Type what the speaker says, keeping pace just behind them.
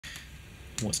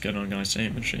What's going on, guys? Today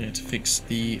I'm going to show you how to fix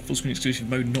the full screen exclusive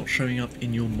mode not showing up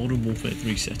in your Modern Warfare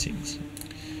 3 settings.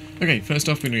 Okay, first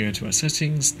off we're going to go to our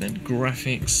settings, then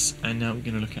graphics, and now we're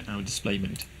going to look at our display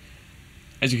mode.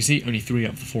 As you can see, only 3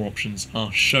 out of the 4 options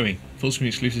are showing. Full screen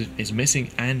exclusive is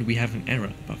missing, and we have an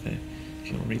error above there,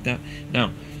 if you want to read that.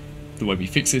 Now, the way we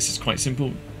fix this is quite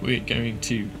simple. We're going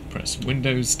to press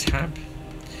Windows tab,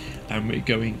 and we're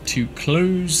going to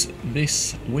close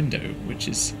this window, which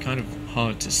is kind of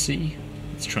hard to see.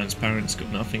 It's transparent, it's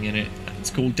got nothing in it, and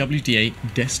it's called WDA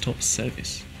Desktop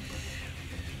Service.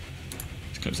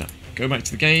 Let's close that. Go back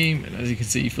to the game, and as you can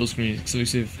see, full screen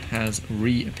exclusive has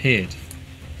reappeared.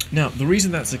 Now, the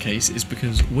reason that's the case is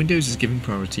because Windows is giving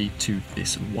priority to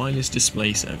this wireless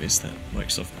display service that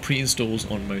Microsoft pre-installs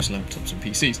on most laptops and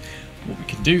PCs. What we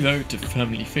can do though to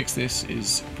permanently fix this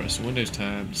is press the Windows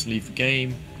tab, just leave the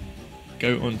game,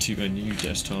 go onto a new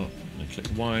desktop, and click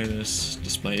wireless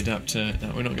display adapter.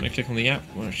 Now we're not going to click on the app,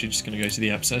 we're actually just going to go to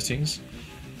the app settings,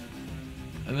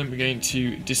 and then we're going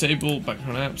to disable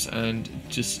background apps and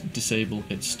just disable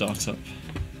its startup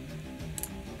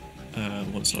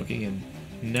once logging in.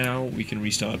 Now we can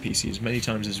restart our PC as many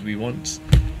times as we want,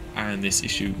 and this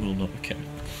issue will not occur.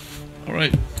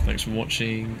 Alright, thanks for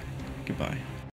watching, goodbye.